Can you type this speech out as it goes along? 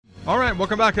All right,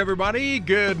 welcome back, everybody.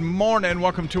 Good morning.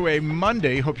 Welcome to a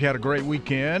Monday. Hope you had a great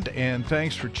weekend, and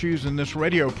thanks for choosing this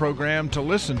radio program to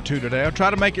listen to today. I'll try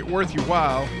to make it worth your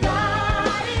while.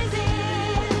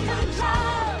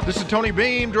 This is Tony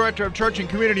Beam, Director of Church and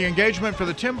Community Engagement for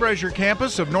the Tim Brazier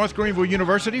campus of North Greenville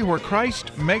University, where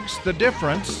Christ makes the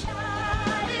difference,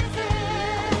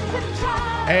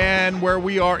 and where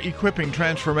we are equipping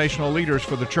transformational leaders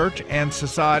for the church and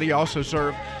society. I also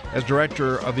serve as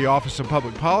Director of the Office of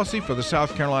Public Policy for the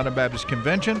South Carolina Baptist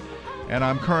Convention, and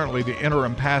I'm currently the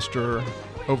interim pastor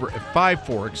over at Five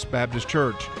Forks Baptist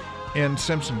Church in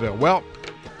Simpsonville. Well,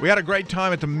 we had a great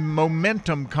time at the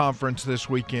Momentum Conference this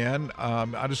weekend.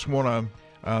 I just want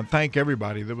to thank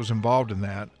everybody that was involved in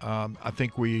that. I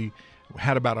think we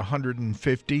had about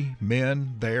 150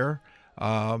 men there,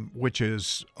 which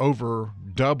is over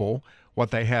double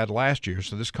what they had last year.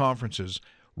 So this conference is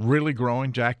really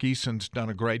growing. Jack Eason's done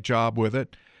a great job with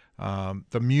it.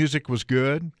 The music was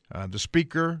good. The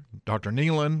speaker, Dr.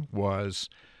 Nealon, was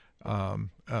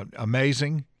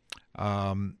amazing.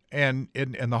 And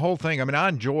the whole thing, I mean, I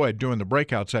enjoyed doing the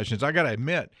breakout sessions. I got to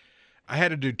admit, I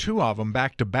had to do two of them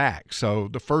back to back. So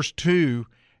the first two,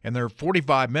 and they're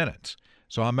 45 minutes.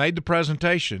 So I made the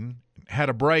presentation, had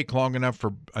a break long enough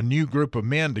for a new group of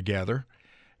men together.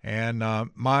 And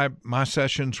my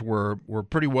sessions were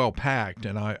pretty well packed,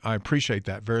 and I appreciate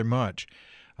that very much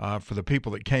for the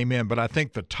people that came in. But I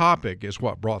think the topic is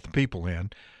what brought the people in,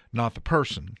 not the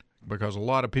person, because a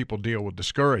lot of people deal with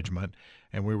discouragement,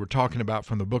 and we were talking about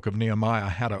from the book of Nehemiah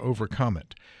how to overcome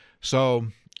it. So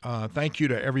thank you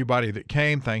to everybody that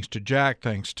came. Thanks to Jack.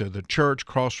 Thanks to the church,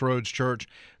 Crossroads Church.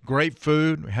 Great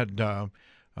food. We had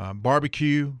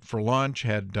barbecue for lunch,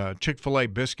 had Chick-fil-A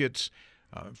biscuits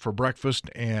for breakfast,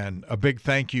 and a big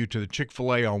thank you to the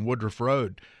Chick-fil-A on Woodruff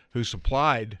Road who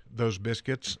supplied those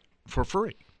biscuits for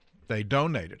free. They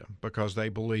donated them because they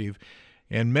believe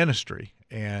in ministry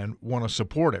and want to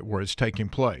support it where it's taking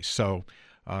place. So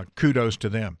kudos to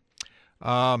them.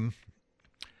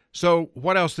 So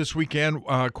what else this weekend?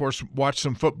 Of course, watched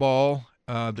some football.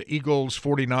 The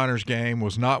Eagles-49ers game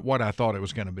was not what I thought it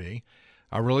was going to be.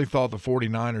 I really thought the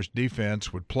 49ers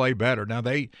defense would play better. Now,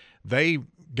 they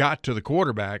got to the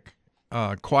quarterback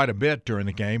quite a bit during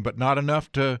the game, but not enough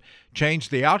to change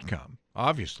the outcome,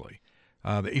 obviously.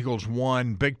 The Eagles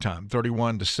won big time,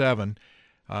 31-7.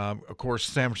 Of course,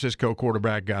 San Francisco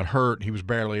quarterback got hurt. He was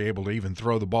barely able to even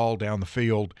throw the ball down the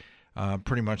field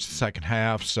pretty much the second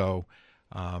half. So,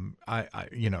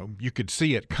 you could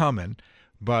see it coming.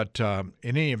 But in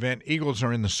any event, Eagles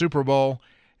are in the Super Bowl,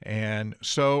 and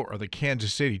so are the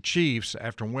Kansas City Chiefs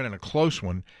after winning a close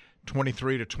one,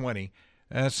 23-20.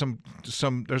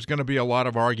 There's going to be a lot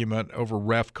of argument over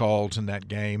ref calls in that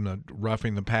game, the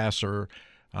roughing the passer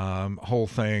whole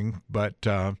thing. But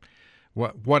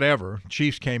whatever,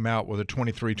 Chiefs came out with a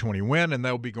 23-20 win, and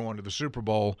they'll be going to the Super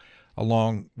Bowl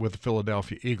along with the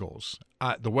Philadelphia Eagles.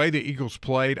 The way the Eagles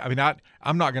played, I mean,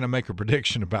 I'm not going to make a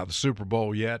prediction about the Super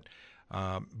Bowl yet,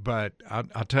 but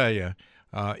I'll tell you,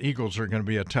 Eagles are going to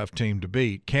be a tough team to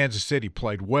beat. Kansas City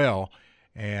played well.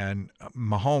 And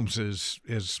Mahomes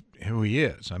is who he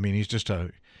is. I mean,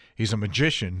 he's a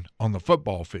magician on the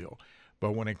football field.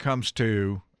 But when it comes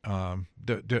to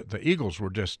the Eagles were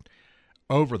just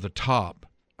over the top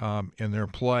in their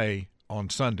play on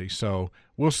Sunday. So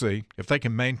we'll see if they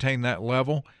can maintain that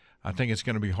level. I think it's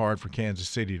going to be hard for Kansas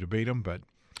City to beat them, but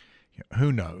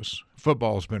who knows?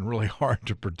 Football has been really hard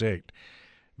to predict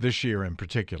this year in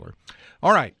particular.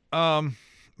 All right.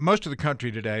 Most of the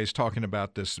country today is talking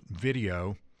about this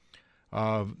video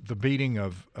of the beating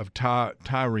of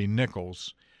Tyre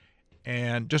Nichols.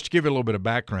 And just to give you a little bit of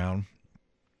background,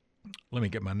 let me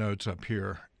get my notes up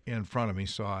here in front of me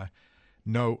so I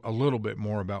know a little bit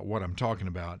more about what I'm talking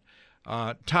about.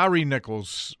 Tyre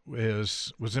Nichols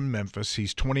was in Memphis.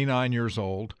 He's 29 years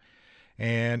old,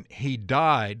 and he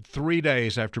died 3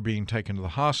 days after being taken to the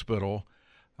hospital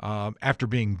after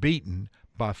being beaten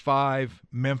by 5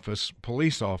 Memphis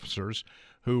police officers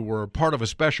who were part of a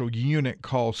special unit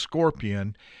called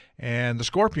Scorpion. And the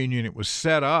Scorpion unit was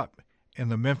set up in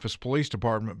the Memphis Police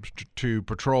Department to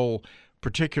patrol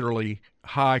particularly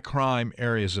high crime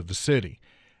areas of the city.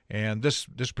 And this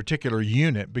particular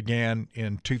unit began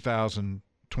in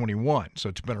 2021, so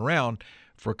it's been around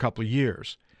for a couple of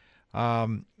years.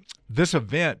 This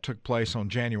event took place on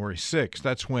January 6th.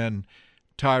 That's when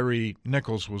Tyre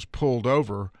Nichols was pulled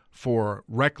over for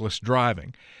reckless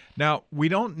driving. Now, we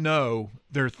don't know.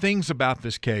 There are things about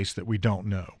this case that we don't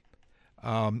know.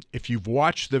 If you've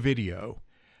watched the video,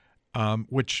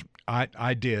 which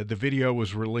I did, the video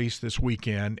was released this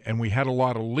weekend, and we had a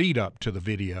lot of lead up to the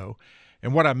video.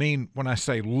 And what I mean when I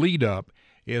say lead up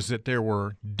is that there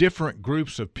were different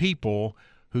groups of people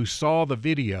who saw the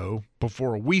video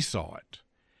before we saw it,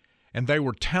 and they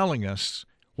were telling us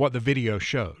what the video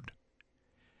showed.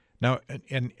 Now,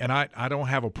 and I don't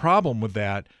have a problem with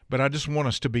that, but I just want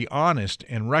us to be honest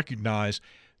and recognize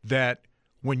that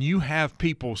when you have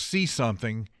people see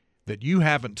something that you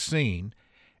haven't seen,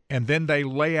 and then they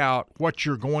lay out what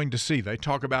you're going to see. They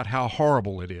talk about how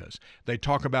horrible it is. They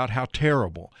talk about how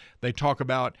terrible. They talk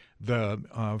about the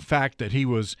fact that he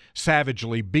was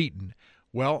savagely beaten.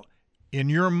 Well, in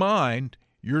your mind,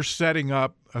 you're setting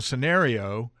up a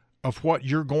scenario of what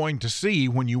you're going to see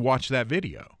when you watch that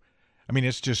video. I mean,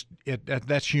 it's just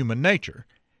that's human nature.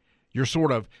 You're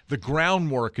sort of, the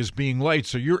groundwork is being laid,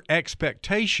 so your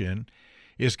expectation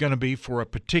is going to be for a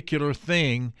particular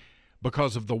thing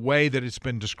because of the way that it's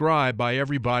been described by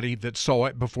everybody that saw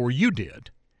it before you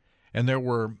did. And there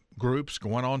were groups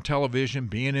going on television,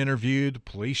 being interviewed, the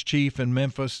police chief in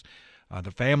Memphis,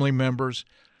 the family members,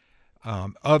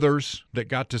 others that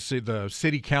got to see, the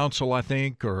city council, I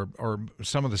think, or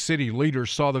some of the city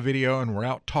leaders saw the video and were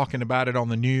out talking about it on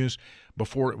the news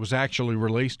before it was actually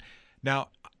released. Now,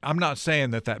 I'm not saying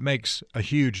that makes a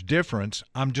huge difference.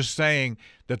 I'm just saying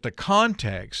that the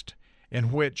context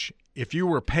in which, if you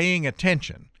were paying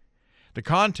attention, the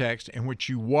context in which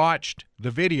you watched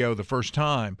the video the first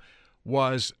time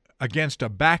was against a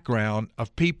background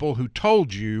of people who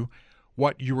told you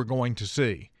what you were going to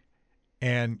see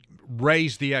and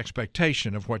raised the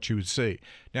expectation of what you would see.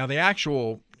 Now, the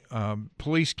actual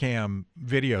police cam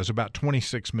video is about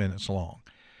 26 minutes long.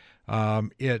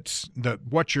 It's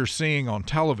what you're seeing on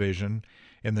television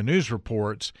in the news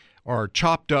reports are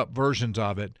chopped up versions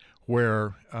of it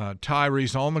where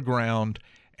Tyre's on the ground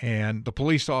and the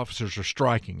police officers are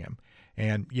striking him.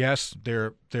 And yes,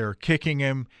 they're kicking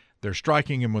him, they're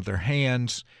striking him with their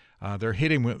hands, they're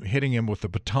hitting him with the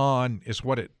baton is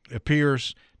what it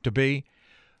appears to be.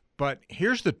 But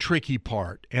here's the tricky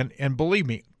part, and believe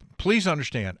me, please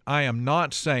understand, I am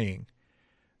not saying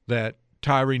that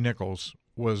Tyre Nichols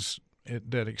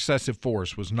that excessive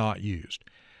force was not used.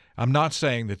 I'm not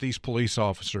saying that these police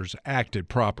officers acted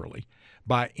properly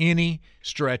by any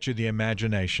stretch of the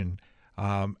imagination.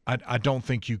 I don't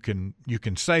think you can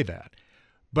say that.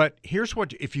 But here's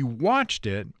what, if you watched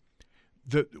it,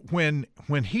 when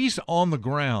he's on the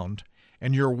ground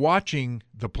and you're watching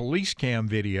the police cam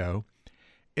video,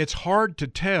 it's hard to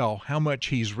tell how much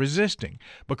he's resisting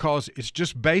because it's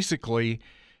just basically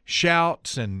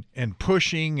shouts and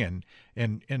pushing and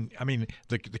I mean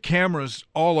the camera's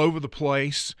all over the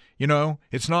place. You know,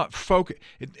 it's not focus.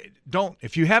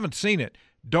 If you haven't seen it,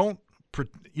 don't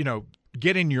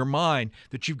get in your mind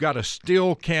that you've got a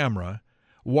still camera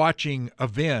watching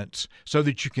events so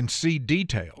that you can see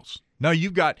details. No,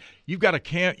 you've got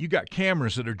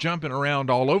cameras that are jumping around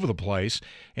all over the place,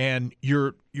 and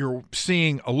you're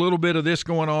seeing a little bit of this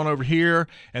going on over here,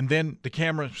 and then the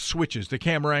camera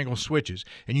angle switches,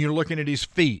 and you're looking at his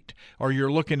feet, or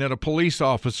you're looking at a police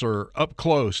officer up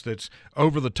close that's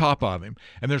over the top of him.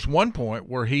 And there's one point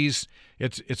where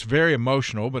it's very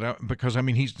emotional, but because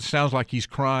he sounds like he's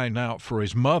crying out for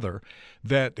his mother,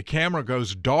 that the camera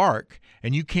goes dark,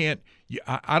 and you can't.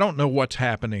 I don't know what's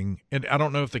happening, and I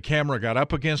don't know if the camera got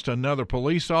up against another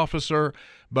police officer,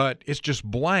 but it's just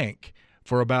blank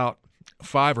for about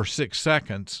 5 or 6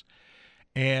 seconds.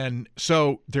 And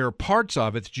so there are parts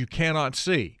of it that you cannot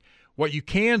see. What you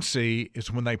can see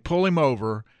is when they pull him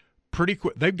over pretty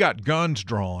quick. They've got guns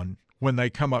drawn when they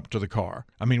come up to the car.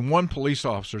 One police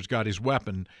officer's got his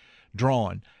weapon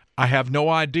drawn. I have no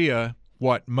idea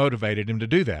what motivated him to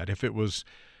do that, if it was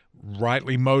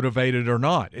rightly motivated or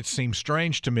not. It seems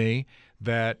strange to me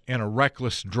that in a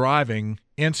reckless driving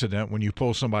incident, when you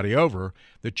pull somebody over,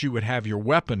 that you would have your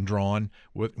weapon drawn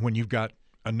when you've got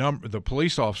the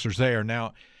police officers there.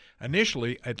 Now,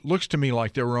 initially, it looks to me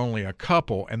like there were only a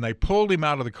couple, and they pulled him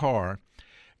out of the car,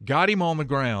 got him on the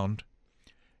ground.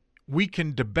 We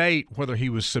can debate whether he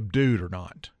was subdued or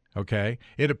not, okay?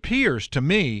 It appears to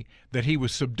me that he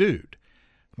was subdued.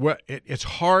 Well, it's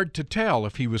hard to tell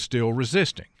if he was still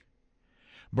resisting.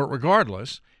 But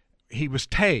regardless, he was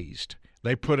tased.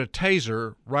 They put a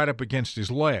taser right up against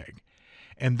his leg.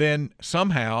 And then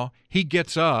somehow he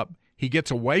gets up, he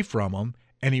gets away from them,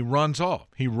 and he runs off.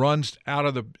 He runs out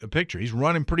of the picture. He's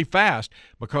running pretty fast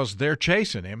because they're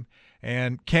chasing him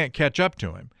and can't catch up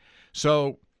to him.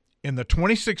 So in the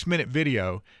 26-minute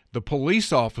video, the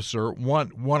police officer,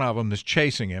 one of them that's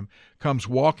chasing him, comes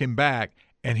walking back,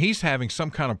 and he's having some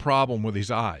kind of problem with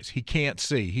his eyes. He can't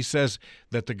see. He says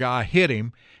that the guy hit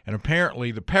him, and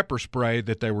apparently the pepper spray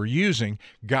that they were using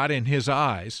got in his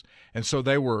eyes, and so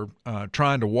they were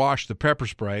trying to wash the pepper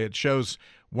spray. It shows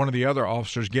one of the other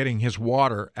officers getting his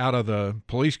water out of the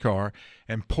police car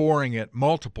and pouring it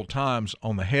multiple times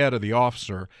on the head of the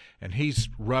officer, and he's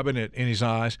rubbing it in his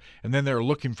eyes. And then they're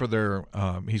looking for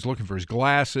he's looking for his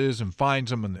glasses and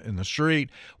finds them in the street.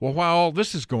 Well, while all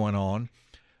this is going on,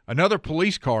 another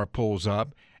police car pulls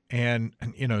up, and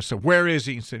so where is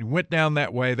he? He said he went down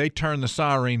that way. They turn the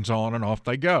sirens on, and off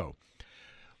they go.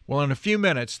 Well, in a few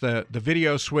minutes, the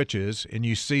video switches, and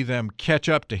you see them catch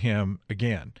up to him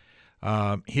again.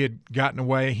 He had gotten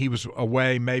away. He was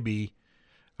away maybe,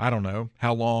 I don't know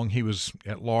how long he was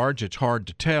at large. It's hard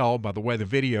to tell by the way the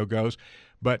video goes.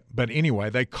 But anyway,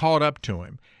 they caught up to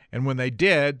him. And when they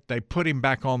did, they put him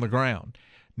back on the ground.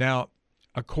 Now,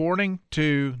 according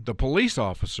to the police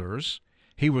officers,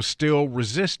 he was still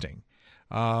resisting.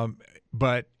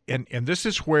 But this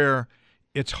is where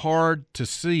it's hard to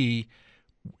see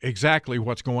exactly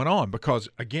what's going on because,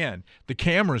 again, the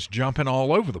camera's jumping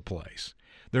all over the place.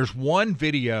 There's one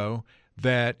video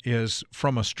that is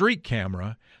from a street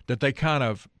camera that they kind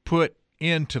of put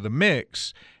into the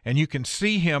mix, and you can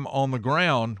see him on the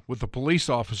ground with the police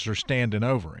officer standing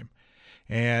over him.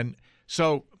 And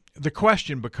so the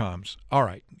question becomes, all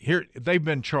right, here they've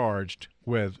been charged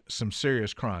with some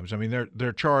serious crimes. I mean,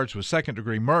 they're charged with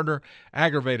second-degree murder,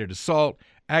 aggravated assault,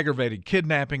 aggravated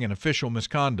kidnapping, and official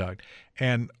misconduct.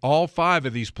 And all 5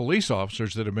 of these police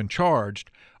officers that have been charged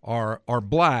are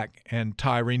black, and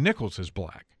Tyre Nichols is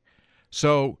black.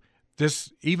 So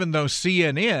this, even though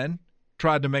CNN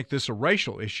tried to make this a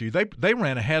racial issue, they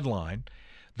ran a headline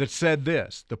that said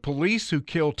this: the police who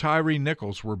killed Tyre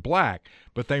Nichols were black,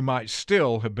 but they might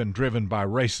still have been driven by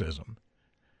racism.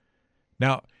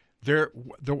 Now, the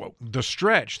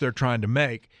stretch they're trying to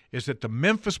make is that the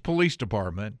Memphis Police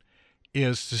Department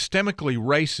is systemically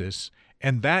racist,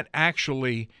 and that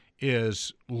actually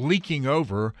is leaking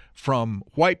over from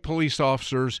white police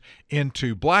officers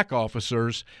into black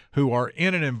officers who are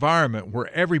in an environment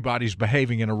where everybody's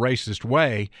behaving in a racist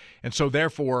way, and so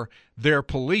therefore their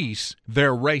police,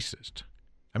 they're racist.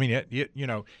 I mean,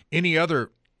 any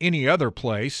other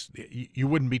place, you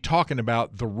wouldn't be talking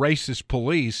about the racist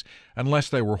police unless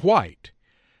they were white.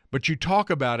 But you talk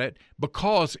about it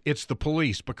because it's the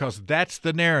police, because that's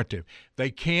the narrative. They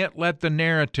can't let the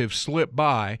narrative slip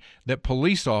by that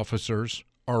police officers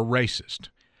are racist.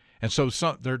 And so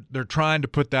they're trying to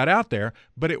put that out there,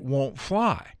 but it won't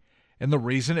fly. And the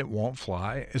reason it won't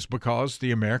fly is because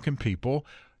the American people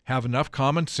have enough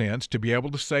common sense to be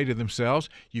able to say to themselves,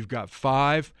 you've got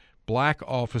 5 black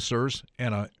officers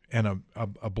and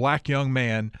a black young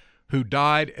man who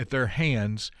died at their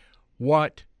hands.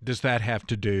 What does that have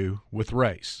to do with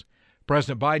race?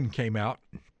 President Biden came out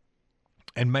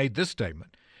and made this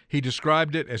statement. He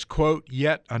described it as, quote,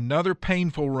 yet another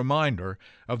painful reminder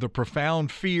of the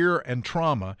profound fear and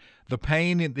trauma, the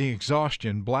pain and the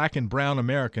exhaustion black and brown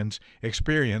Americans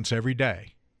experience every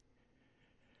day.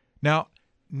 Now,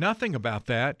 nothing about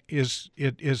that is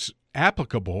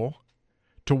applicable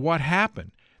to what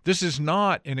happened. This is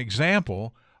not an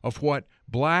example of what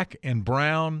black and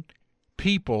brown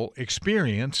people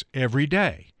experience every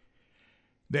day.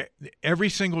 Every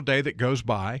single day that goes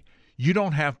by, you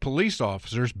don't have police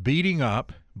officers beating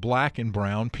up black and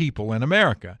brown people in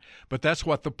America. But that's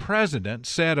what the president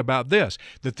said about this,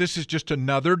 that this is just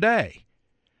another day.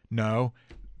 No,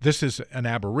 this is an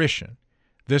aberration.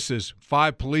 This is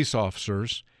 5 police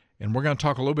officers, and we're going to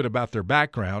talk a little bit about their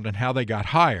background and how they got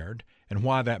hired and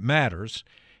why that matters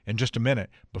in just a minute.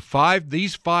 But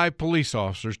these 5 police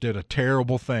officers did a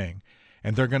terrible thing,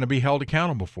 and they're going to be held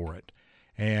accountable for it.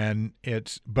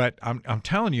 But I'm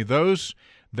telling you, those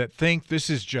that think this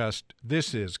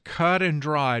is cut and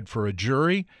dried for a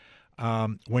jury,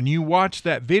 when you watch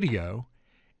that video,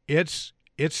 it's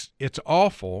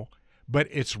awful, but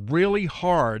it's really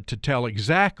hard to tell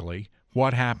exactly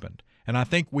what happened. And I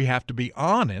think we have to be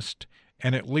honest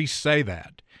and at least say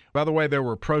that. By the way, there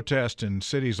were protests in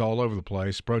cities all over the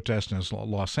place, protests in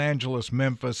Los Angeles,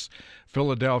 Memphis,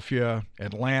 Philadelphia,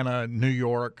 Atlanta, New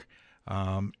York,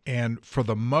 and for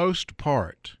the most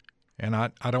part, and I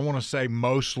don't want to say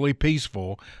mostly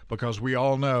peaceful, because we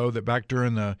all know that back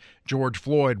during the George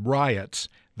Floyd riots,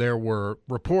 there were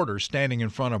reporters standing in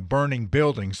front of burning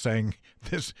buildings saying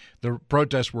the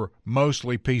protests were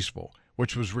mostly peaceful,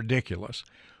 which was ridiculous.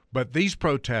 But these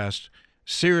protests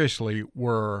seriously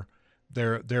were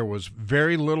there was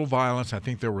very little violence. I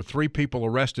think there were 3 people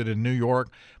arrested in New York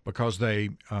because they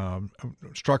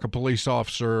struck a police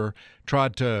officer,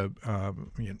 tried to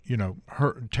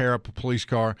tear up a police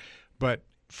car. But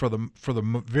for the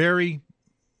very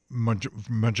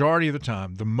majority of the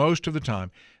time, the most of the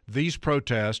time, these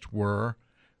protests were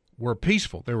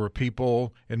peaceful. There were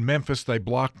people in Memphis. They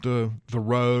blocked the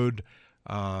road.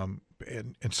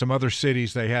 In some other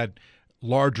cities, they had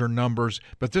larger numbers,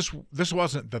 but this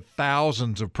wasn't the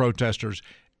thousands of protesters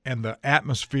and the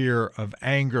atmosphere of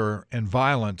anger and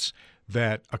violence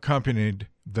that accompanied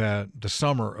the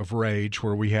summer of rage,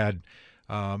 where we had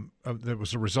that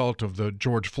was a result of the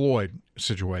George Floyd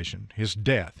situation, his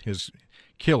death, his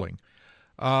killing.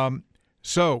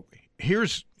 So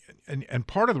here's and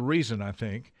part of the reason I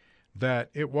think that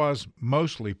it was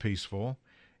mostly peaceful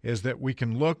is that we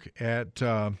can look at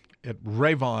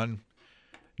Rayvon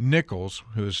Nichols,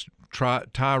 who's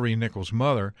Tyre Nichols'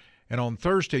 mother, and on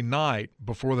Thursday night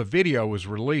before the video was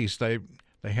released, they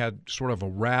had sort of a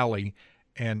rally,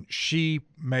 and she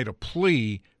made a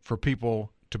plea for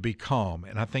people to be calm,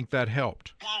 and I think that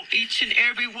helped. I want each and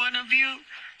every one of you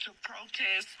to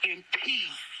protest in peace.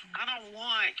 I don't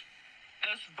want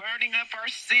us burning up our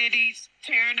cities,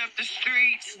 tearing up the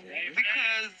streets,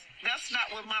 because that's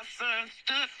not what my son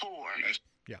stood for.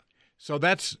 Yeah. So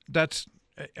that's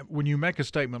when you make a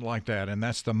statement like that, and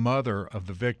that's the mother of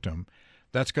the victim,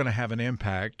 that's going to have an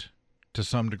impact to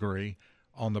some degree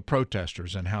on the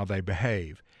protesters and how they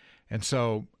behave. And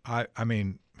so, I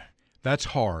mean, that's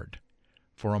hard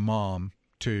for a mom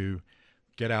to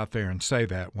get out there and say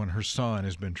that when her son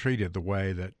has been treated the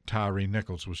way that Tyre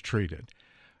Nichols was treated.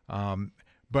 And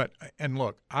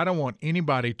look, I don't want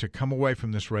anybody to come away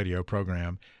from this radio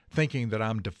program thinking that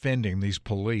I'm defending these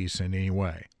police in any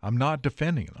way. I'm not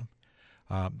defending them.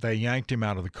 They yanked him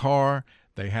out of the car.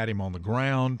 They had him on the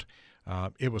ground.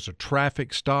 It was a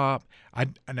traffic stop.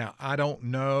 Now, I don't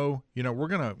know.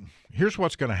 Here's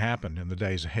what's going to happen in the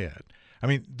days ahead. I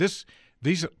mean,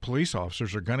 these police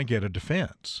officers are going to get a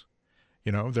defense.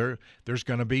 There's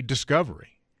going to be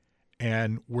discovery.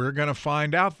 And we're going to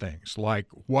find out things like,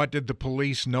 what did the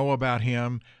police know about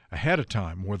him ahead of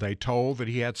time? Were they told that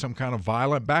he had some kind of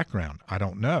violent background? I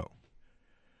don't know.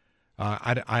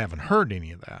 I haven't heard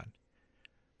any of that.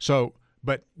 So,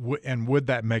 would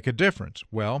that make a difference?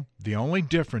 Well, the only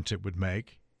difference it would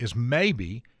make is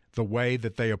maybe the way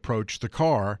that they approach the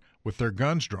car with their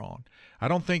guns drawn. I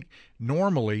don't think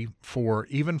normally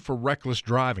even for reckless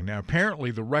driving. Now,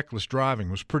 apparently the reckless driving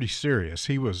was pretty serious.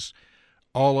 He was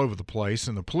all over the place,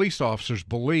 and the police officers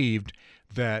believed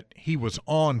that he was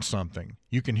on something.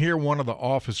 You can hear one of the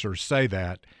officers say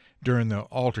that during the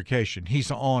altercation. He's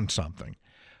on something.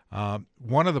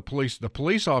 One of the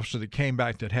police officer that came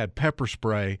back that had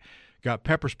got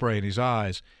pepper spray in his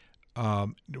eyes,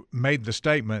 made the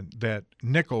statement that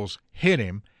Nichols hit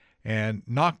him and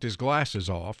knocked his glasses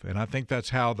off, and I think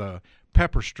that's how the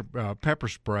pepper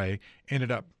spray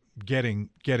ended up getting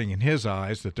in his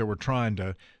eyes that they were trying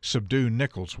to subdue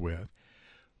Nichols with.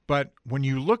 But when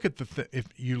you look at if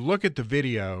you look at the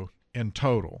video in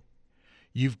total,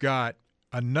 you've got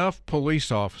enough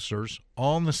police officers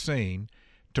on the scene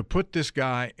to put this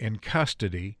guy in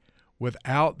custody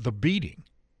without the beating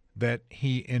that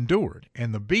he endured.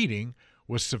 And the beating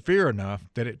was severe enough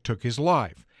that it took his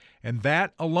life. And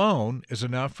that alone is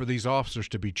enough for these officers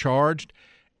to be charged.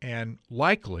 And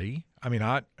likely, I mean,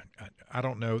 I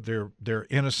don't know, they're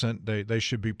innocent. They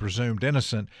should be presumed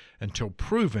innocent until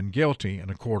proven guilty in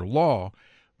a court of law.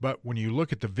 But when you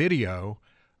look at the video,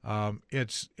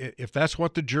 if that's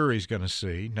what the jury's going to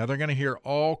see, now they're going to hear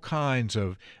all kinds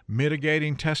of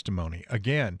mitigating testimony.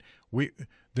 Again,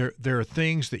 there are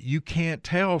things that you can't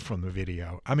tell from the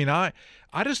video. I mean, I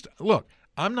just look.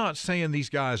 I'm not saying these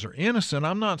guys are innocent.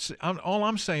 All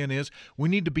I'm saying is we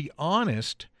need to be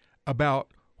honest about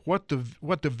what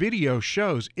the video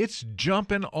shows. It's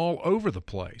jumping all over the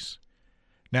place.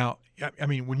 Now, I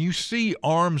mean, when you see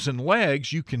arms and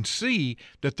legs, you can see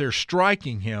that they're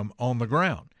striking him on the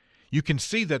ground. You can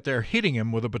see that they're hitting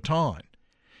him with a baton.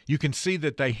 You can see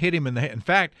that they hit him in the head. In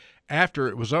fact, after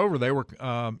it was over, they were,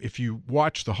 if you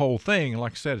watch the whole thing, and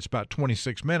like I said, it's about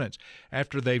 26 minutes,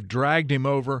 after they've dragged him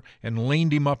over and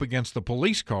leaned him up against the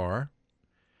police car,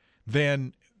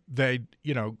 then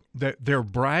they're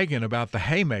bragging about the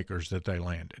haymakers that they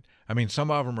landed. I mean,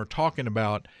 some of them are talking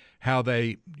about how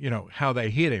they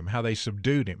hit him, how they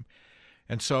subdued him.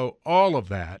 And so all of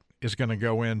that is going to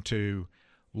go into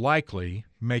likely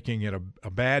making it a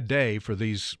bad day for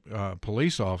these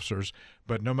police officers.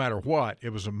 But no matter what,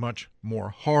 it was a much more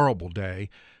horrible day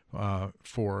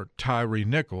for Tyre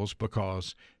Nichols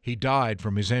because he died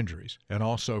from his injuries, and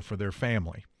also for their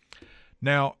family.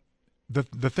 Now,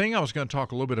 the thing I was going to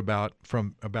talk a little bit about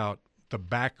the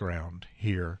background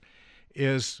here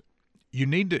is you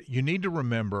need to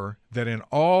remember that in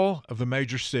all of the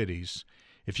major cities,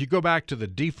 if you go back to the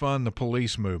defund the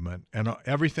police movement and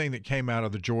everything that came out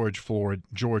of the George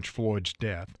Floyd's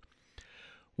death,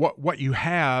 what you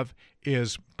have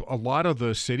is a lot of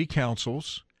the city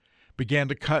councils began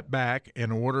to cut back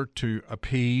in order to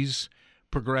appease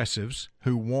progressives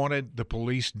who wanted the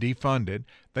police defunded.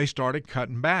 They started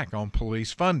cutting back on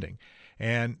police funding,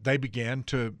 and they began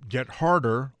to get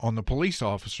harder on the police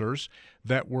officers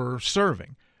that were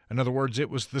serving. In other words, it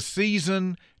was the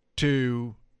season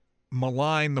to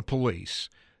malign the police,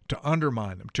 to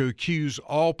undermine them, to accuse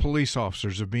all police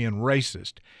officers of being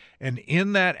racist. And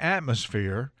in that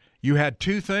atmosphere, you had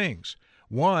two things.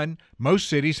 One, most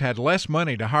cities had less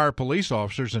money to hire police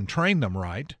officers and train them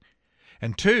right.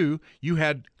 And two, you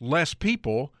had less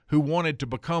people who wanted to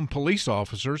become police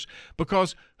officers,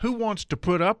 because who wants to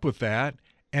put up with that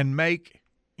and make,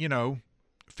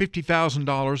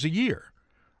 $50,000 a year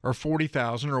or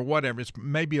 $40,000 or whatever? It's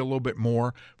maybe a little bit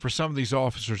more for some of these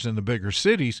officers in the bigger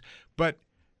cities, but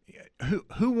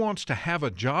who wants to have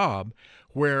a job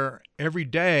where every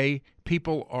day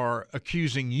people are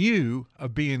accusing you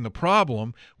of being the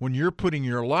problem when you're putting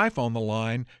your life on the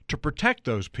line to protect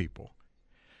those people?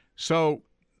 So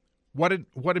what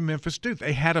did Memphis do?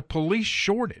 They had a police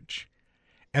shortage,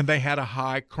 and they had a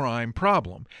high crime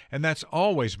problem. And that's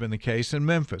always been the case in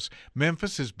Memphis.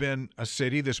 Memphis has been a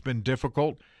city that's been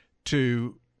difficult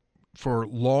for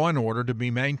law and order to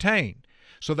be maintained.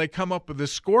 So they come up with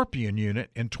this Scorpion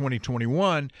unit in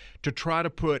 2021 to try to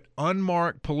put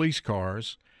unmarked police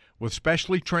cars with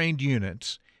specially trained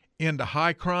units into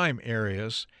high crime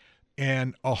areas,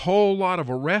 and a whole lot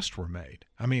of arrests were made.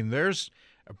 I mean,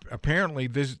 apparently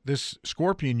this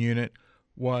Scorpion unit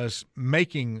was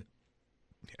making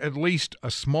at least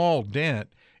a small dent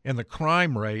in the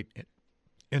crime rate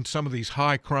in some of these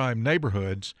high crime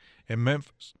neighborhoods in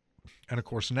Memphis. And of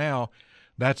course now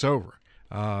that's over.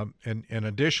 In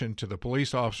addition to the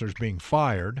police officers being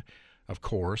fired, of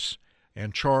course,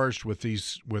 and charged with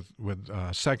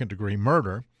second-degree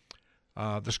murder,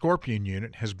 the Scorpion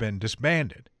unit has been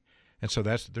disbanded, and so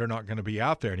they're not going to be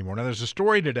out there anymore. Now, there's a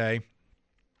story today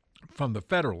from the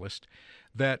Federalist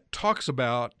that talks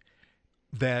about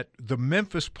that the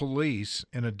Memphis police,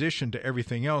 in addition to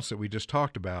everything else that we just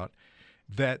talked about,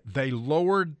 that they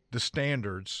lowered the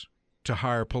standards to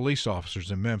hire police officers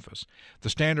in Memphis. The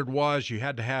standard was you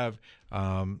had to have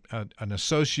an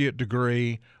associate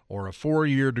degree or a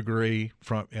 4-year degree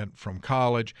from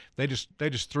college. They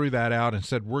just threw that out and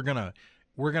said we're gonna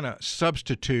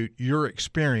substitute your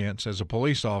experience as a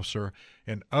police officer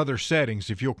in other settings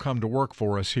if you'll come to work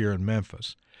for us here in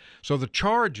Memphis. So the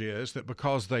charge is that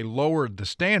because they lowered the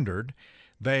standard,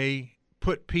 they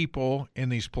put people in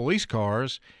these police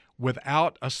cars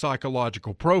without a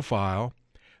psychological profile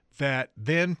that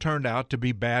then turned out to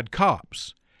be bad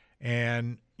cops.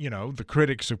 And, the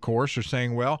critics, of course, are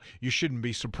saying, well, you shouldn't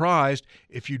be surprised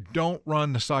if you don't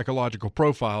run the psychological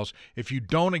profiles, if you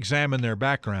don't examine their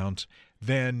backgrounds,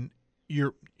 then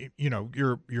you're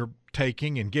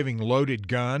taking and giving loaded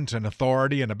guns and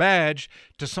authority and a badge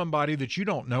to somebody that you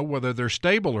don't know whether they're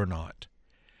stable or not.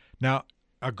 Now,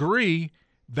 agree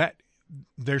that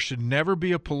there should never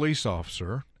be a police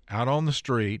officer out on the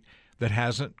street that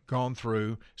hasn't gone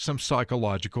through some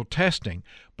psychological testing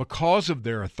because of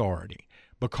their authority,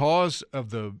 because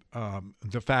of the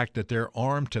fact that they're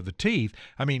armed to the teeth.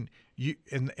 I mean,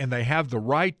 and they have the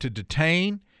right to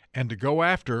detain and to go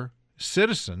after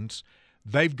citizens.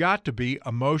 They've got to be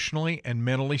emotionally and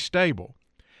mentally stable.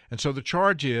 And so the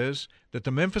charge is that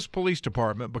the Memphis Police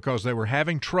Department, because they were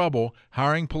having trouble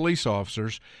hiring police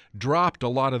officers, dropped a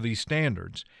lot of these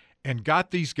standards and got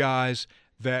these guys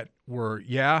that were,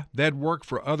 they'd work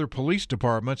for other police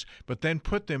departments, but then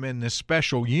put them in this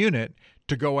special unit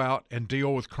to go out and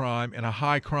deal with crime in a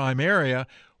high crime area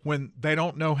when they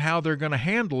don't know how they're going to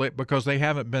handle it because they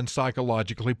haven't been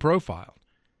psychologically profiled.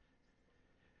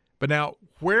 But now,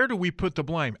 where do we put the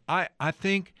blame? I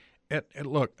think,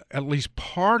 at least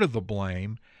part of the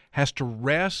blame has to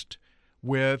rest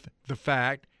with the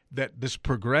fact that this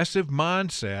progressive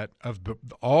mindset of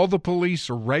all the police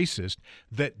are racist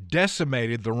that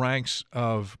decimated the ranks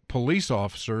of police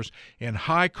officers in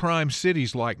high crime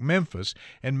cities like Memphis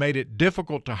and made it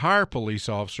difficult to hire police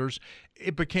officers,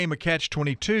 it became a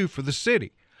catch-22 for the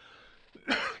city.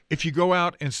 If you go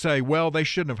out and say, well, they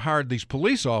shouldn't have hired these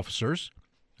police officers,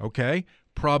 okay,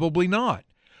 probably not.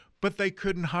 But they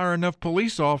couldn't hire enough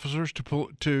police officers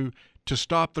to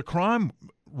stop the crime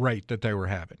rate that they were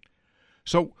having.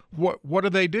 So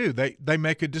what do? They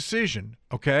make a decision,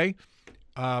 okay?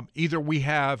 Either we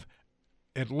have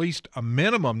at least a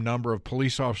minimum number of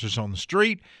police officers on the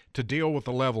street to deal with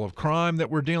the level of crime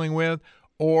that we're dealing with,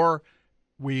 or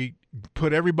we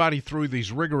put everybody through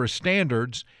these rigorous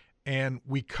standards and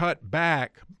we cut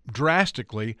back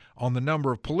drastically on the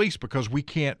number of police because we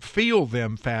can't field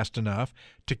them fast enough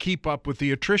to keep up with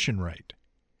the attrition rate.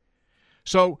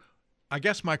 So I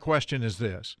guess my question is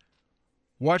this.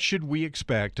 What should we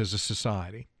expect as a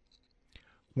society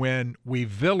when we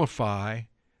vilify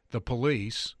the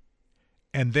police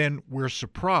and then we're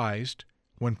surprised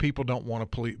when people don't want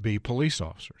to be police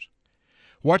officers?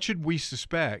 What should we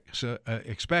expect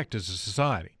as a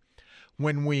society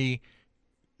when we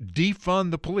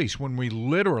defund the police, when we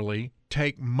literally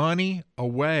take money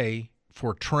away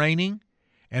for training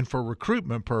and for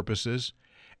recruitment purposes,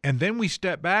 and then we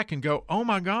step back and go, oh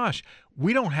my gosh,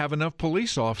 we don't have enough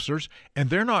police officers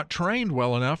and they're not trained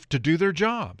well enough to do their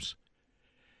jobs?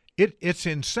 It's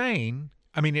insane.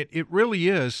 I mean, it really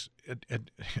is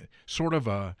sort of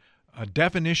a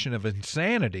definition of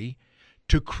insanity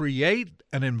to create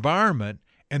an environment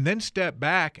and then step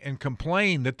back and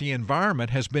complain that the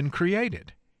environment has been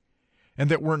created and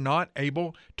that we're not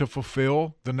able to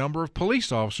fulfill the number of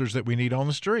police officers that we need on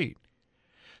the street.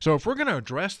 So if we're going to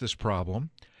address this problem,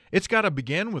 it's got to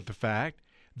begin with the fact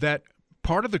that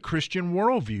part of the Christian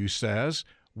worldview says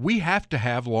we have to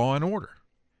have law and order.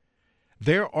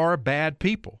 There are bad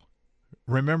people.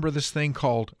 Remember this thing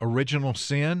called original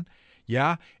sin?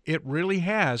 Yeah, it really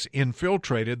has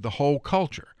infiltrated the whole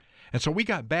culture. And so we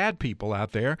got bad people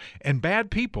out there, and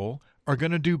bad people are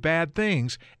going to do bad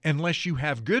things unless you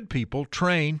have good people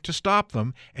trained to stop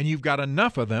them, and you've got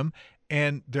enough of them,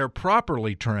 and they're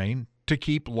properly trained to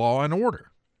keep law and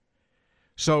order.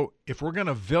 So if we're going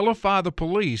to vilify the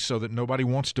police so that nobody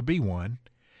wants to be one,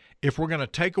 if we're going to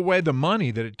take away the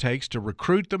money that it takes to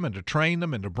recruit them and to train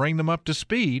them and to bring them up to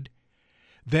speed,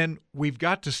 then we've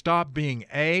got to stop being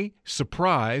A,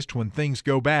 surprised when things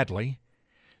go badly.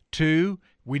 2,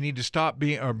 we need to stop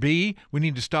being, or B, we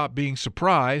need to stop being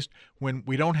surprised when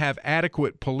we don't have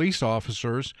adequate police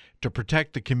officers to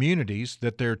protect the communities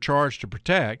that they're charged to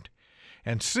protect.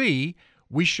 And C,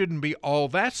 we shouldn't be all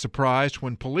that surprised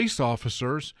when police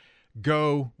officers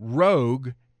go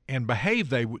rogue and behave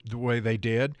the way they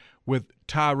did with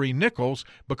Tyre Nichols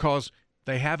because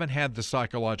they haven't had the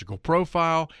psychological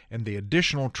profile and the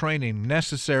additional training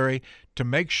necessary to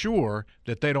make sure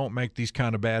that they don't make these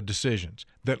kind of bad decisions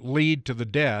that lead to the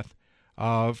death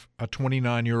of a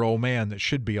 29-year-old man that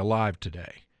should be alive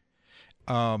today.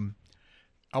 I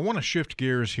want to shift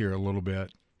gears here a little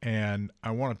bit, and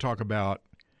I want to talk about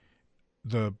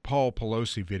the Paul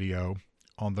Pelosi video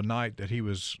on the night that he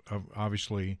was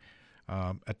obviously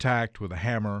attacked with a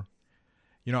hammer.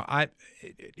 You know,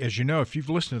 as you know, if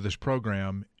you've listened to this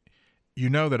program, you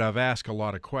know that I've asked a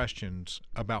lot of questions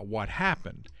about what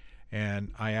happened.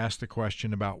 And I asked the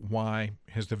question about why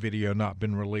has the video not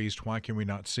been released? Why can we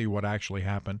not see what actually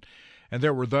happened? And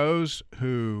there were those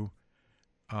who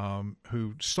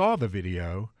saw the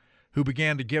video who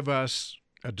began to give us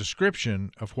a description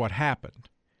of what happened.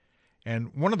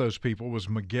 And one of those people was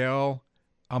Miguel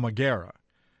Amagera.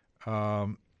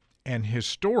 And his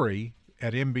story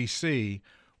at NBC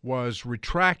was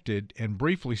retracted and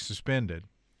briefly suspended.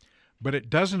 But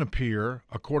it doesn't appear,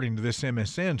 according to this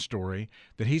MSN story,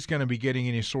 that he's going to be getting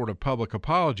any sort of public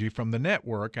apology from the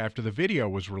network after the video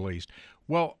was released.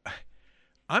 Well,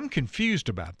 I'm confused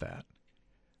about that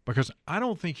because I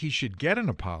don't think he should get an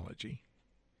apology.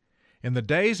 In the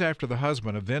days after the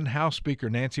husband of then House Speaker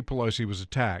Nancy Pelosi was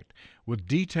attacked, with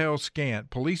details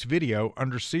scant, police video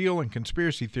under seal and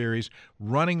conspiracy theories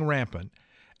running rampant,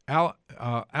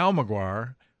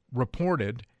 Almaguer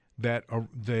reported that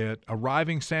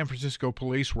arriving San Francisco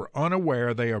police were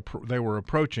unaware they were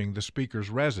approaching the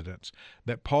speaker's residence,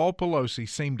 that Paul Pelosi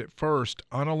seemed at first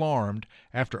unalarmed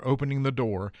after opening the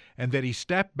door, and that he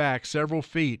stepped back several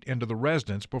feet into the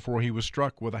residence before he was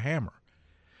struck with a hammer.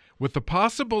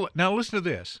 Now listen to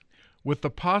this, with the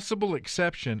possible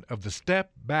exception of the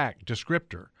step back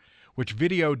descriptor, which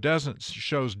video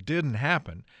shows didn't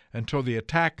happen until the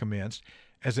attack commenced,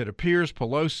 as it appears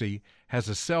Pelosi has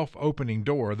a self-opening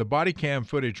door. The body cam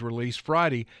footage released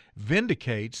Friday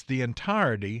vindicates the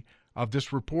entirety of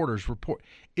this reporter's report.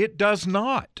 It does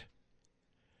not.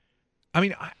 I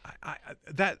mean,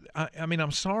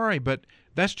 I'm sorry, but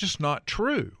that's just not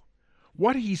true.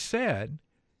 What he said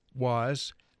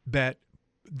was that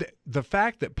the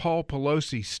fact that Paul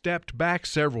Pelosi stepped back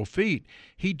several feet,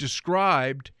 he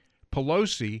described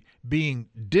Pelosi being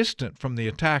distant from the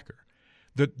attacker.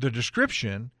 The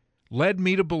description led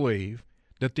me to believe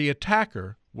that the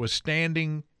attacker was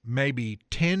standing maybe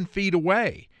 10 feet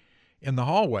away in the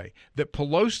hallway, that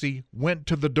Pelosi went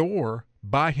to the door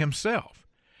by himself.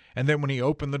 And then when he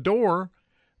opened the door,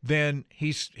 then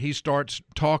he starts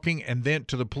talking and then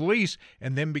to the police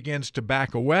and then begins to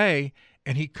back away,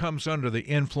 and he comes under the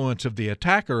influence of the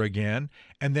attacker again,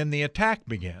 and then the attack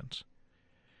begins.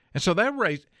 And so that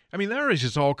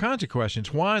raises all kinds of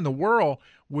questions. Why in the world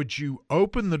would you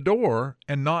open the door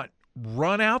and not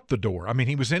run out the door. I mean,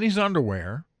 he was in his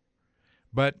underwear,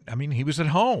 but, I mean, he was at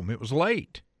home. It was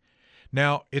late.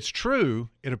 Now, it's true,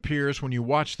 it appears when you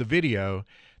watch the video,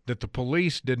 that the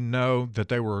police didn't know that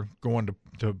they were going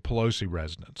to Pelosi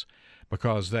residence,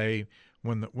 because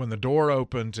when the door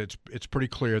opens, it's pretty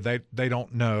clear they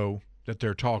don't know that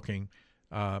they're talking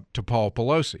to Paul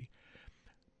Pelosi.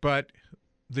 But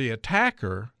the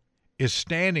attacker is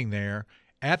standing there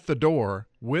at the door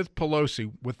with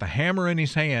Pelosi with the hammer in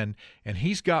his hand, and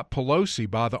he's got Pelosi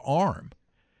by the arm.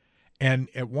 And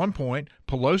at one point,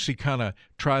 Pelosi kind of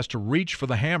tries to reach for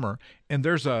the hammer, and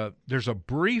there's a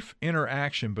brief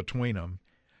interaction between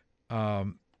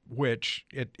them, which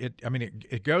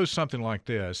it goes something like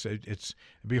this. It'd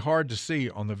be hard to see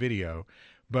on the video,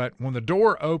 but when the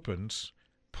door opens,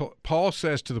 Paul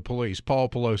says to the police, Paul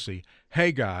Pelosi,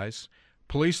 "Hey guys."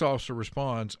 Police officer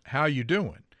responds, "How you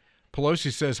doing?"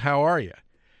 Pelosi says, "How are you?"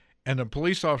 And the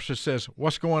police officer says,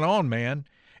 "What's going on, man?"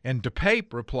 And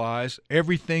DePape replies,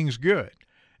 "Everything's good."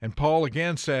 And Paul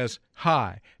again says,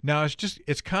 "Hi." Now,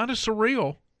 it's kind of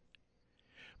surreal.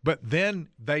 But then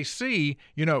they see,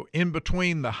 in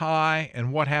between the hi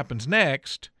and what happens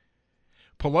next,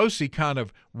 Pelosi kind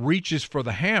of reaches for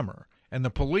the hammer, and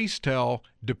the police tell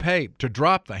DePape to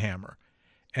drop the hammer.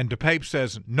 And DePape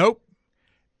says, "Nope,"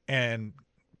 and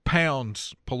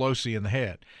pounds Pelosi in the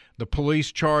head. The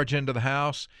police charge into the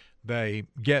house. They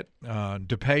get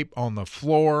DePape on the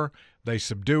floor. They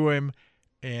subdue him.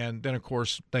 And then, of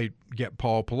course, they get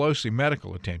Paul Pelosi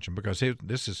medical attention, because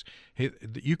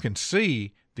you can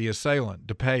see the assailant,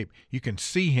 DePape. You can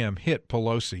see him hit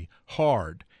Pelosi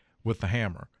hard with the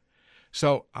hammer.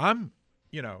 So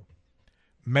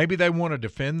maybe they want to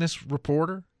defend this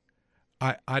reporter.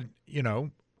 I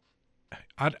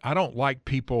don't like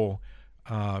people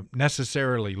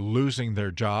necessarily losing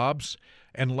their jobs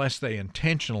unless they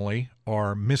intentionally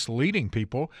are misleading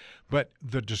people. But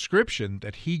the description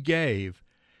that he gave,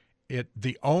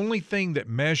 the only thing that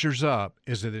measures up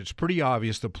is that it's pretty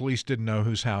obvious the police didn't know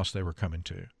whose house they were coming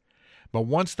to. But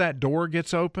once that door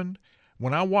gets opened,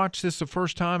 when I watched this the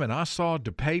first time and I saw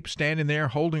DePape standing there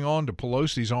holding on to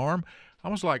Pelosi's arm, I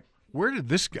was like, where did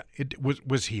this guy –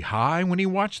 was he high when he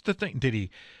watched the thing? Did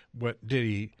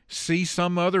he see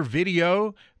some other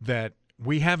video that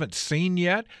we haven't seen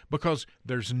yet? Because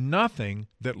there's nothing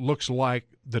that looks like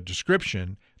the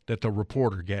description that the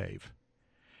reporter gave.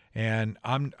 And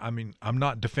I'm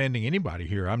not defending anybody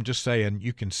here. I'm just saying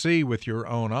you can see with your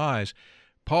own eyes,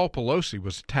 Paul Pelosi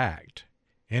was attacked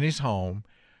in his home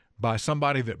by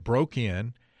somebody that broke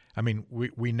in. I mean,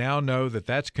 we now know that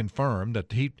that's confirmed,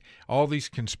 that all these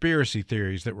conspiracy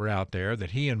theories that were out there,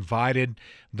 that he invited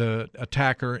the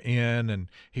attacker in and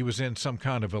he was in some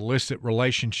kind of illicit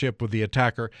relationship with the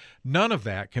attacker. None of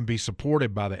that can be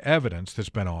supported by the evidence that's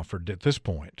been offered at this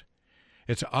point.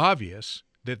 It's obvious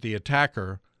that the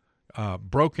attacker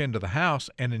broke into the house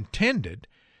and intended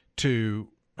to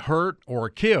hurt or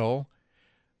kill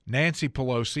Nancy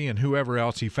Pelosi and whoever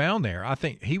else he found there. I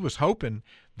think he was hoping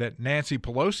that Nancy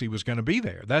Pelosi was going to be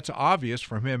there. That's obvious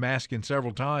from him asking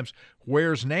several times,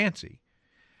 "Where's Nancy?"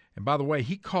 And by the way,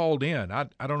 he called in. I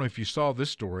don't know if you saw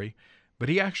this story, but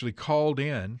he actually called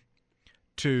in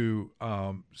to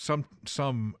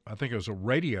some I think it was a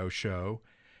radio show,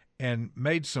 and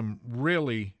made some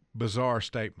really bizarre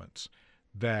statements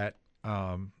that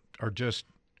are just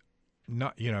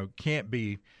not, can't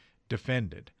be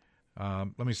defended.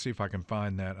 Let me see if I can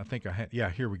find that. I think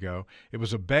here we go. It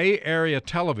was a Bay Area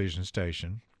television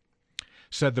station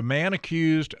said the man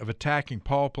accused of attacking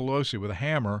Paul Pelosi with a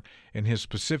hammer in his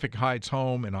Pacific Heights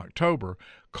home in October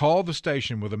called the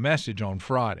station with a message on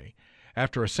Friday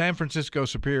after a San Francisco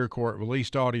Superior Court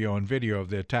released audio and video of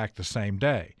the attack the same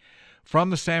day. From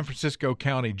the San Francisco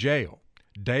County Jail,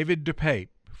 David DePape,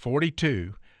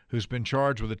 42, who's been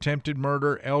charged with attempted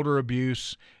murder, elder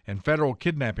abuse, and federal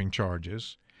kidnapping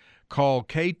charges, called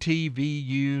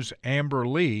KTVU's Amber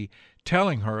Lee,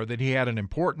 telling her that he had an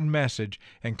important message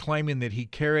and claiming that he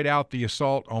carried out the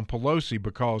assault on Pelosi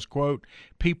because, quote,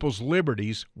 people's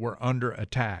liberties were under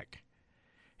attack.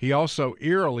 He also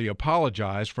eerily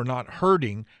apologized for not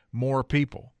hurting more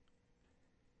people.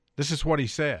 This is what he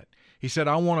said. He said,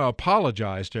 "I want to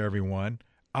apologize to everyone.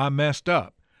 I messed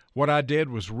up. What I did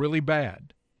was really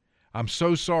bad. I'm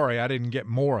so sorry I didn't get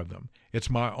more of them. It's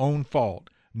my own fault.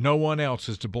 No one else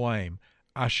is to blame.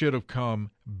 I should have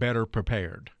come better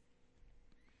prepared."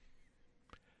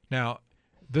 Now,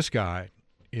 this guy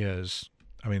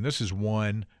this is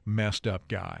one messed up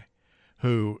guy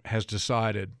who has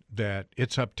decided that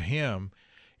it's up to him.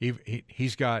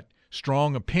 He's got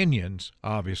strong opinions,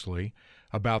 obviously,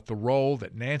 about the role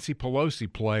that Nancy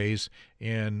Pelosi plays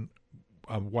in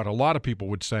what a lot of people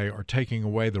would say are taking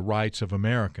away the rights of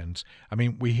Americans. I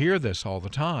mean, we hear this all the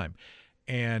time.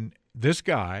 And this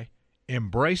guy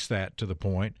embraced that to the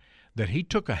point that he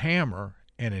took a hammer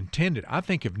and intended. I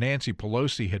think if Nancy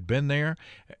Pelosi had been there,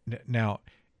 now,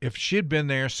 if she had been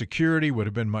there, security would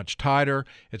have been much tighter.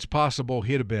 It's possible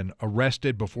he'd have been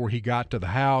arrested before he got to the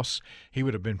house. He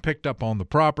would have been picked up on the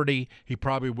property. He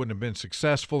probably wouldn't have been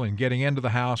successful in getting into the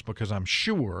house because I'm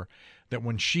sure that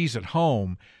when she's at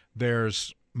home,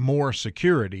 there's more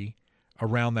security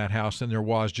around that house than there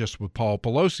was just with Paul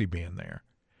Pelosi being there.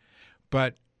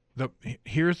 But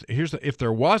if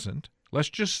there wasn't, let's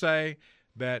just say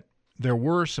that there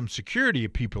were some security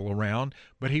people around,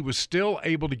 but he was still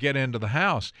able to get into the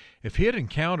house. If he had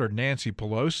encountered Nancy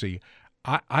Pelosi,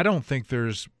 I don't think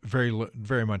there's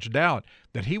very much doubt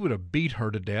that he would have beat her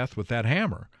to death with that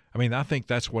hammer. I mean, I think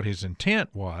that's what his intent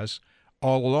was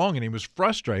all along, and he was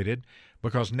frustrated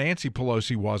because Nancy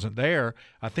Pelosi wasn't there.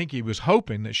 I think he was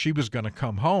hoping that she was going to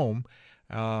come home.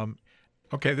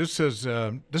 Okay, this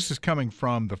is coming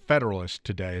from The Federalist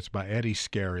today. It's by Eddie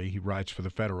Scarry. He writes for The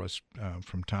Federalist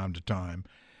from time to time.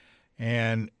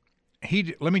 And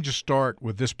let me just start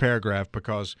with this paragraph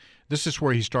because this is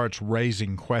where he starts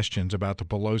raising questions about the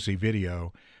Pelosi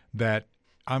video that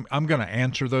I'm going to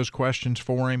answer those questions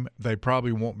for him. They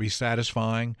probably won't be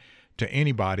satisfying to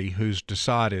anybody who's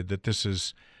decided that this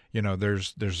is,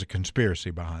 there's a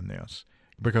conspiracy behind this.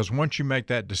 Because once you make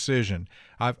that decision,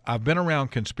 I've been around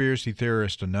conspiracy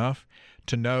theorists enough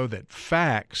to know that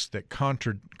facts that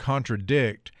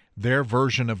contradict their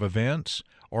version of events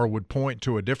or would point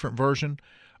to a different version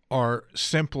are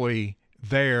simply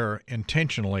there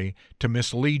intentionally to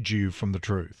mislead you from the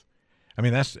truth. I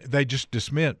mean,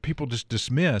 people just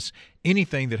dismiss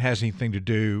anything that has anything to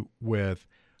do with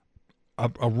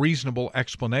a reasonable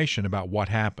explanation about what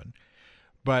happened.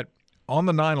 But on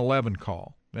the 9/11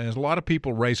 call, and a lot of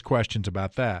people raise questions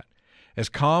about that. As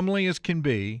calmly as can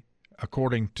be,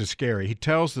 according to Scarry, he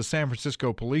tells the San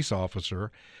Francisco police operator,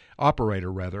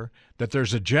 that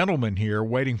there's a gentleman here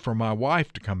waiting for my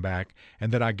wife to come back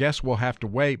and that I guess we'll have to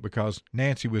wait because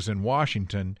Nancy was in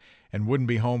Washington and wouldn't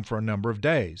be home for a number of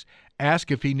days.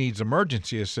 Ask if he needs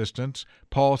emergency assistance.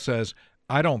 Paul says,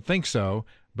 I don't think so,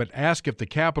 but ask if the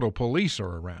Capitol Police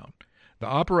are around. The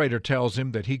operator tells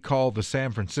him that he called the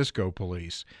San Francisco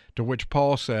police, to which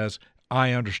Paul says,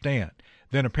 I understand.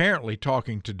 Then apparently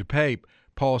talking to DePape,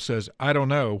 Paul says, I don't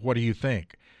know, what do you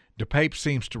think? DePape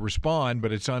seems to respond,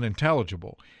 but it's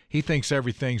unintelligible. He thinks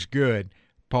everything's good,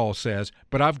 Paul says,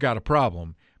 but I've got a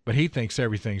problem. But he thinks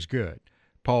everything's good,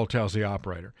 Paul tells the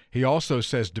operator. He also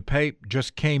says DePape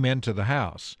just came into the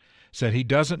house, said he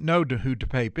doesn't know who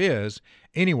DePape is.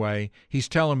 Anyway, he's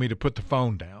telling me to put the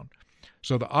phone down.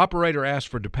 So the operator asks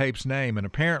for DePape's name, and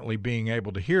apparently being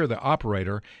able to hear the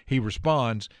operator, he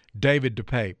responds, David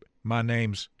DePape. My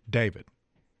name's David.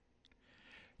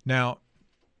 Now,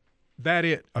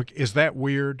 is that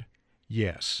weird?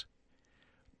 Yes.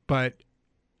 But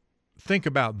think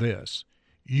about this.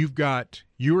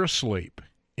 You're asleep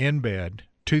in bed,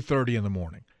 2:30 in the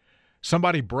morning.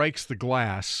 Somebody breaks the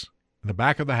glass in the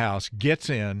back of the house,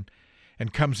 gets in,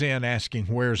 and comes in asking,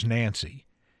 where's Nancy?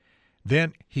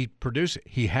 Then he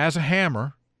has a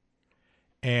hammer,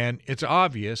 and it's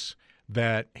obvious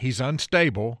that he's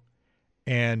unstable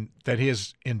and that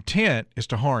his intent is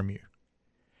to harm you.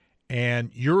 And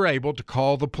you're able to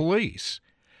call the police.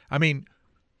 I mean,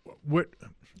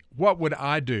 what would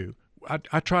I do?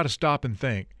 I try to stop and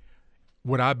think.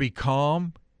 Would I be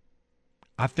calm?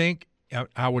 I think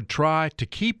I would try to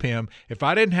keep him if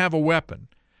I didn't have a weapon.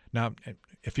 Now,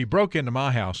 if he broke into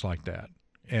my house like that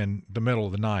in the middle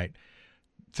of the night,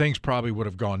 things probably would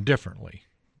have gone differently,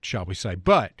 shall we say.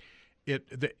 But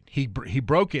he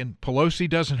broke in. Pelosi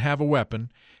doesn't have a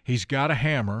weapon. He's got a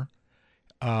hammer.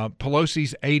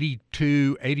 Pelosi's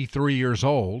 82, 83 years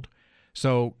old,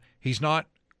 so he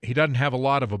doesn't have a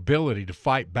lot of ability to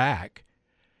fight back.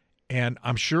 And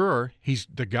I'm sure he's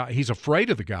afraid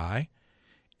of the guy,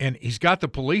 and he's got the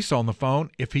police on the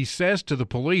phone. If he says to the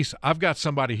police, I've got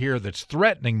somebody here that's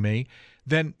threatening me,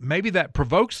 then maybe that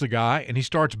provokes the guy and he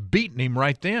starts beating him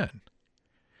right then.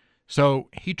 So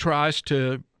he tries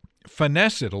to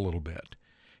finesse it a little bit.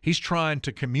 He's trying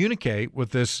to communicate with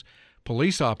this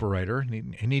police operator,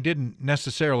 and he didn't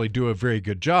necessarily do a very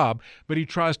good job, but he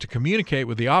tries to communicate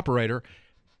with the operator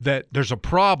that there's a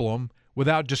problem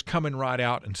without just coming right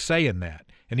out and saying that.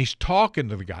 And he's talking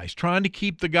to the guy. He's trying to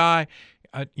keep the guy,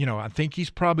 I think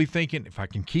he's probably thinking, if I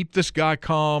can keep this guy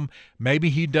calm, maybe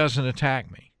he doesn't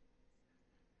attack me.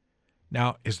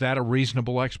 Now, is that a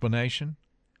reasonable explanation?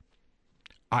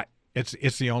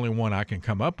 It's the only one I can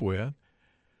come up with.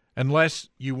 unless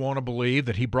you want to believe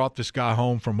that he brought this guy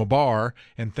home from a bar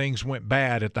and things went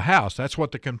bad at the house. That's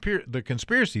what the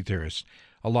conspiracy theorists,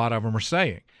 a lot of them, are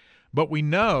saying. But we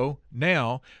know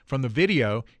now from the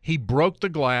video he broke the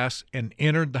glass and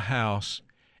entered the house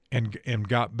and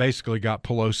basically got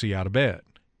Pelosi out of bed.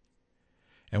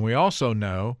 And we also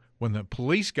know when the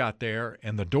police got there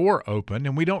and the door opened,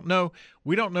 and we don't know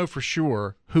for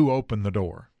sure who opened the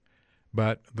door,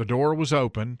 but the door was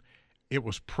open. It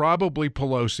was probably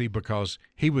Pelosi because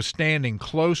he was standing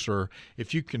closer.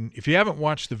 If you haven't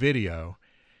watched the video,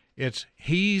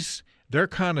 they're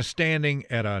kind of standing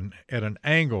at an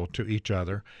angle to each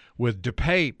other, with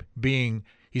DePape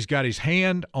he's got his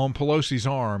hand on Pelosi's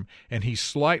arm and he's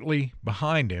slightly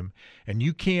behind him, and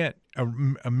you can't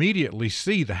immediately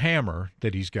see the hammer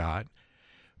that he's got.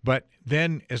 But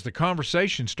then as the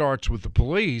conversation starts with the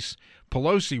police,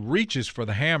 Pelosi reaches for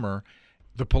the hammer.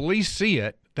 The police see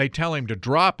it. They tell him to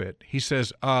drop it. He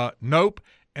says, nope,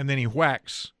 and then he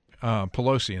whacks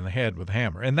Pelosi in the head with a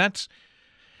hammer. And that's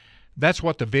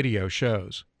what the video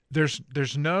shows. There's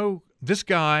this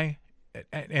guy,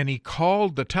 and he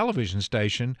called the television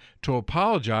station to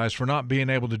apologize for not being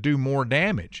able to do more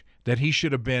damage, that he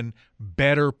should have been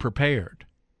better prepared.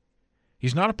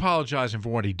 He's not apologizing for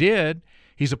what he did.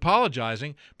 He's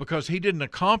apologizing because he didn't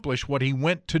accomplish what he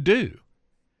went to do.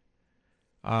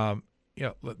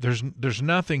 There's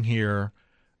nothing here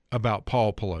about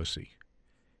Paul Pelosi.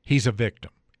 He's a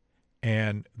victim.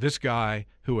 And this guy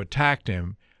who attacked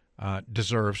him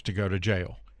deserves to go to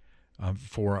jail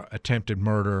for attempted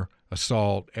murder,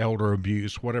 assault, elder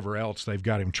abuse, whatever else they've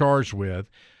got him charged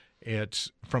with.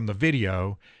 It's from the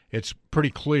video, it's pretty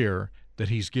clear that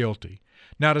he's guilty.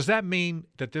 Now, does that mean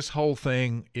that this whole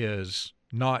thing is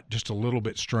not just a little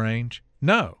bit strange?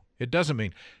 No, it doesn't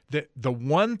mean. The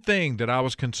one thing that I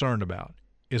was concerned about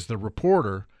is the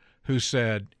reporter who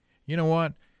said, you know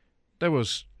what, there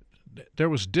was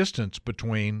distance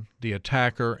between the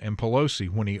attacker and Pelosi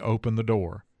when he opened the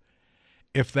door.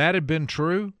 If that had been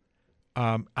true,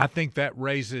 I think that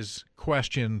raises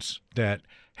questions that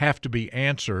have to be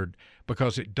answered,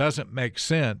 because it doesn't make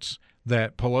sense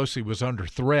that Pelosi was under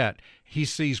threat. He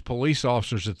sees police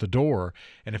officers at the door,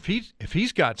 and if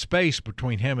he's got space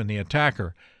between him and the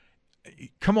attacker,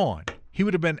 come on, he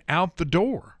would have been out the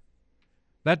door.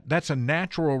 That's a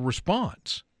natural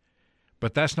response,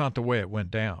 but that's not the way it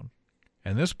went down.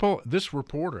 And this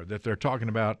reporter that they're talking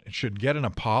about should get an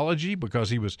apology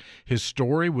because his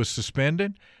story was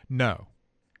suspended? No.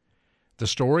 The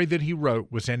story that he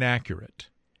wrote was inaccurate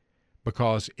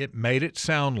because it made it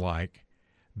sound like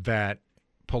that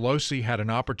Pelosi had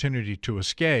an opportunity to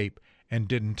escape and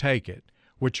didn't take it,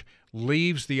 which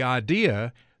leaves the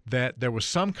idea that there was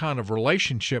some kind of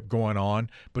relationship going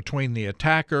on between the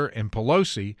attacker and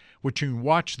Pelosi, which you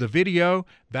watch the video,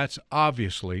 that's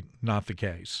obviously not the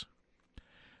case.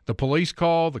 The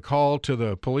call to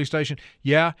the police station,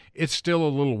 yeah, it's still a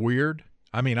little weird.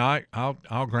 I mean,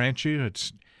 I'll grant you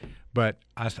but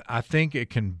I think it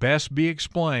can best be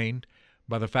explained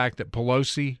by the fact that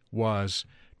Pelosi was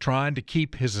trying to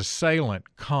keep his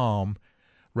assailant calm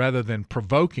rather than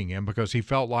provoking him, because he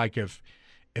felt like if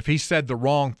he said the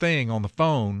wrong thing on the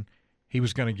phone, he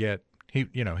was going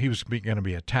to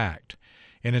be attacked.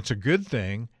 And it's a good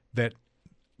thing that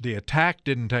the attack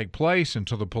didn't take place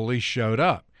until the police showed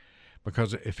up,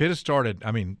 because if it had started,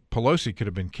 I mean, Pelosi could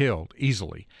have been killed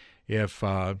easily if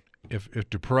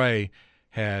Dupre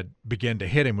had begun to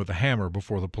hit him with a hammer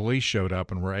before the police showed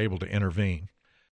up and were able to intervene.